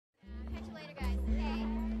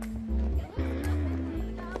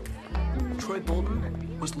Troy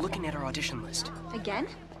Bolton was looking at our audition list. Again?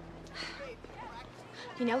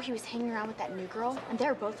 You know, he was hanging around with that new girl, and they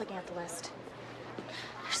were both looking at the list.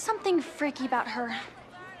 There's something freaky about her.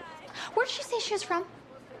 Where did she say she was from?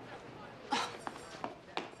 They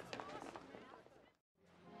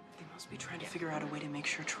must be trying to figure out a way to make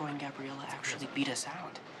sure Troy and Gabriella actually beat us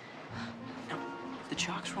out. Now, the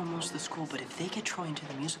jocks run most of the school, but if they get Troy into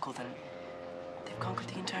the musical, then they've conquered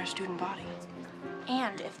the entire student body.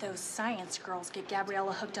 And if those science girls get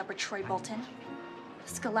Gabriella hooked up with Troy Bolton, the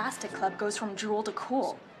Scholastic Club goes from drool to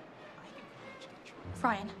cool.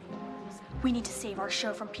 Ryan, we need to save our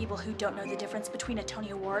show from people who don't know the difference between a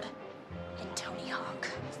Tony Award and Tony Hawk.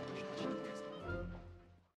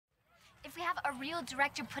 If we have a real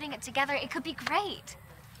director putting it together, it could be great.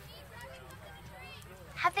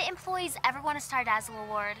 Have the employees ever won a Star Dazzle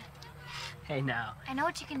award? Hey, now. I know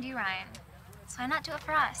what you can do, Ryan. So why not do it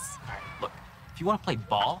for us? All right, look, if you want to play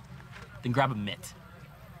ball, then grab a mitt.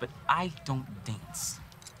 But I don't dance.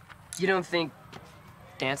 You don't think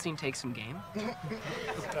dancing takes some game?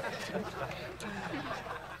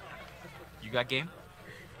 You got game?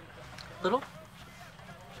 Little?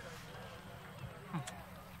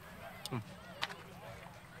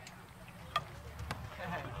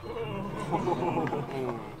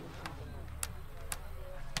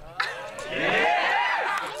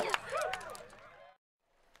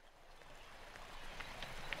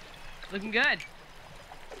 Looking good.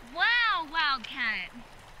 Wow, Wildcat.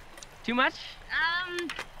 Too much? Only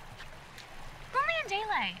in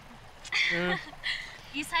daylight.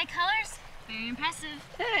 Eastside colors, very impressive.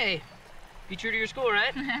 Hey, be true to your school,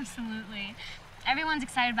 right? Absolutely. Everyone's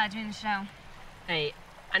excited about doing the show. Hey,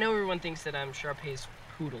 I know everyone thinks that I'm Sharpay's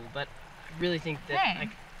poodle, but I really think that Hey,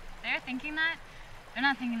 they're thinking that. They're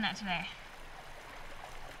not thinking that today.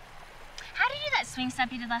 How did you do that swing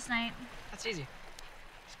step you did last night? That's easy.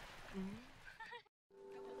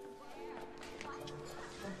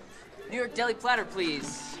 New York deli platter,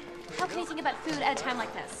 please. How can you think about food at a time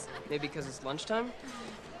like this? Maybe because it's lunchtime?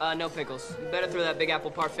 No pickles. You better throw that Big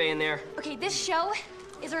Apple parfait in there. Okay, this show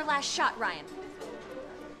is our last shot, Ryan.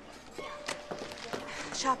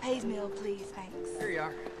 Sharpay's meal, please, thanks. Here you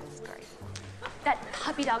are. That's great. That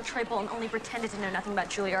puppy dog Troy Bolton only pretended to know nothing about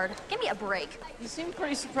Juilliard. Give me a break. You seem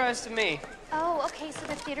pretty surprised to me. Oh, okay, so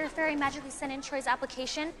the theater fairy magically sent in Troy's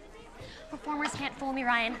application? Performers can't fool me,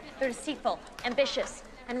 Ryan. They're deceitful, ambitious,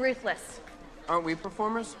 and ruthless. Aren't we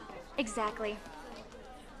performers? Exactly.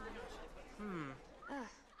 Announce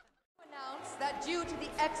that due to the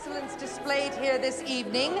excellence displayed here this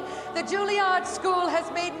evening, the Juilliard School has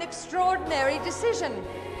made an extraordinary decision.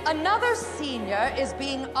 Another senior is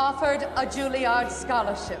being offered a Juilliard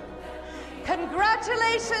scholarship.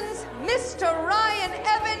 Congratulations, Mr. Ryan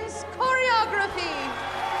Evans.